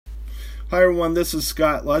Hi everyone, this is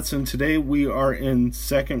Scott Lutz, and today we are in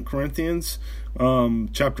 2 Corinthians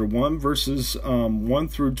chapter 1, verses 1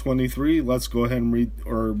 through 23. Let's go ahead and read,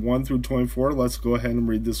 or 1 through 24. Let's go ahead and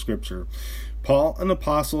read the scripture. Paul, an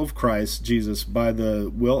apostle of Christ Jesus, by the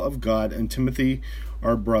will of God, and Timothy,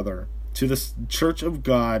 our brother, to the church of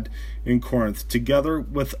God in Corinth, together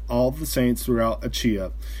with all the saints throughout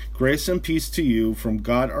Achaia. Grace and peace to you from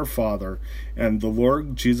God our Father and the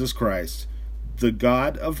Lord Jesus Christ, the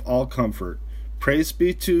God of all comfort. Praise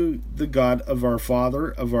be to the God of our Father,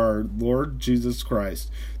 of our Lord Jesus Christ,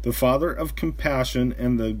 the Father of compassion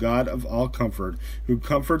and the God of all comfort, who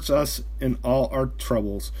comforts us in all our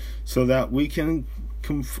troubles, so that we can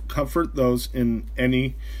comfort those in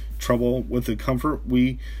any trouble with the comfort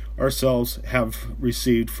we ourselves have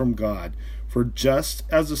received from God. For just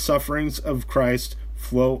as the sufferings of Christ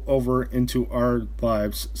flow over into our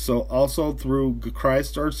lives, so also through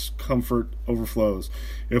Christ our comfort overflows.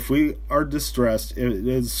 If we are distressed, it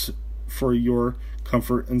is for your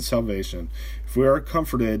comfort and salvation. If we are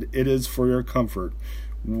comforted, it is for your comfort,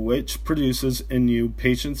 which produces in you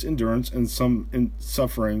patience, endurance, and some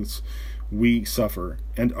sufferings we suffer.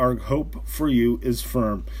 And our hope for you is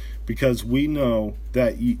firm, because we know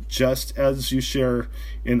that just as you share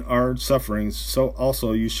in our sufferings, so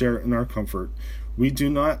also you share in our comfort. We do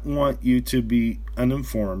not want you to be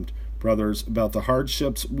uninformed, brothers, about the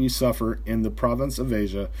hardships we suffer in the province of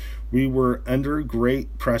Asia. We were under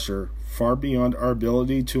great pressure, far beyond our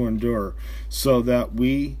ability to endure, so that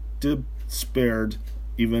we despaired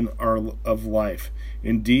even of life.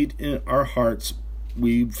 Indeed, in our hearts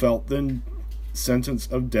we felt the sentence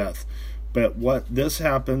of death. But this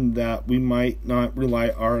happened that we might not rely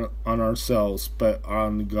on ourselves, but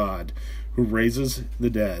on God, who raises the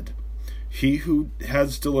dead. He who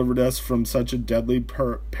has delivered us from such a deadly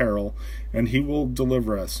peril, and he will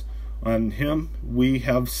deliver us. On him we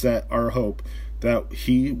have set our hope, that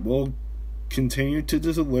he will continue to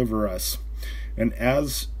deliver us. And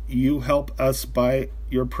as you help us by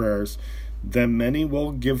your prayers, then many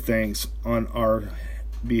will give thanks on our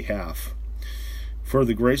behalf for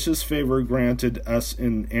the gracious favor granted us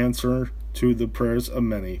in answer to the prayers of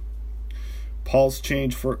many. Paul's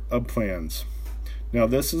change of plans. Now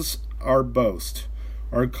this is our boast.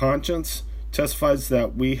 Our conscience testifies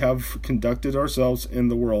that we have conducted ourselves in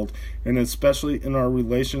the world, and especially in our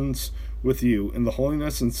relations with you, in the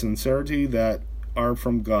holiness and sincerity that are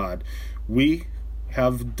from God. We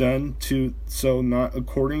have done so not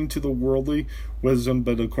according to the worldly wisdom,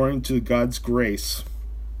 but according to God's grace.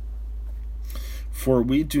 For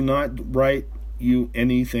we do not write you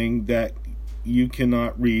anything that you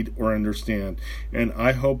cannot read or understand. And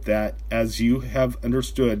I hope that, as you have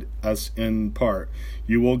understood us in part,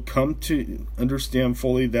 you will come to understand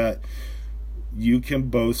fully that you can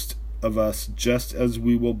boast of us just as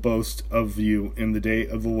we will boast of you in the day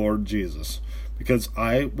of the Lord Jesus. Because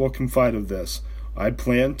I will confide of this. I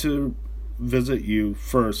plan to visit you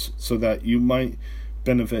first so that you might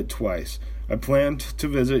benefit twice. I planned to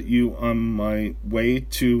visit you on my way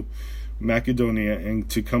to Macedonia, and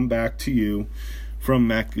to come back to you from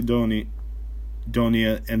Macedonia,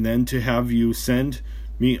 and then to have you send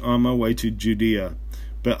me on my way to Judea.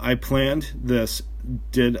 But I planned this.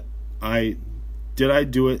 Did I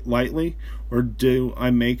do it lightly, or do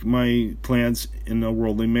I make my plans in a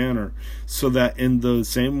worldly manner, so that in the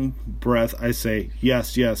same breath I say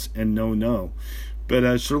yes, yes, and no, no? But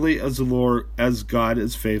as surely as God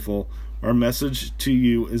is faithful, our message to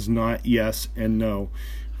you is not yes and no.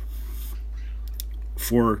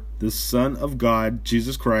 For the Son of God,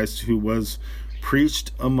 Jesus Christ, who was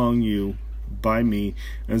preached among you by me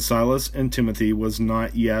and Silas and Timothy, was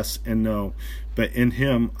not yes and no, but in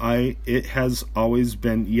him it has always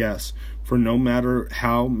been yes. For no matter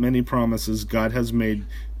how many promises God has made,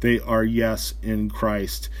 they are yes in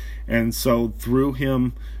Christ. And so through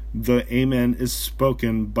him the Amen is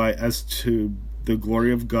spoken by us to the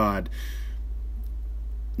glory of God.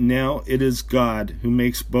 Now it is God who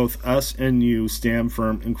makes both us and you stand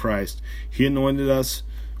firm in Christ. He anointed us,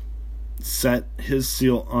 set his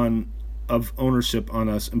seal of ownership on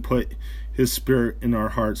us, and put his spirit in our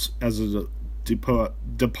hearts as a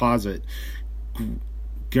deposit,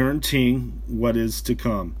 guaranteeing what is to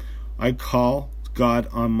come. I call God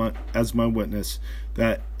as my witness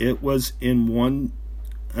that it was in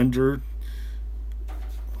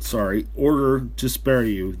order to spare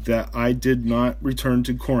you, that I did not return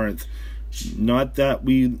to Corinth. Not that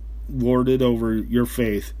we lorded over your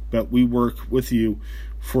faith, but we work with you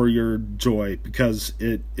for your joy, because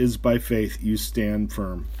it is by faith you stand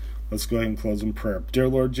firm. Let's go ahead and close in prayer. Dear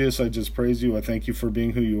Lord Jesus, I just praise you. I thank you for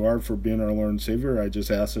being who you are, for being our Lord and Savior. I just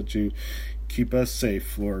ask that you keep us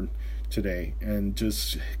safe, Lord. today, and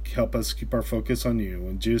just help us keep our focus on you.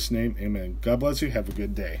 In Jesus' name, amen. God bless you. Have a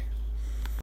good day.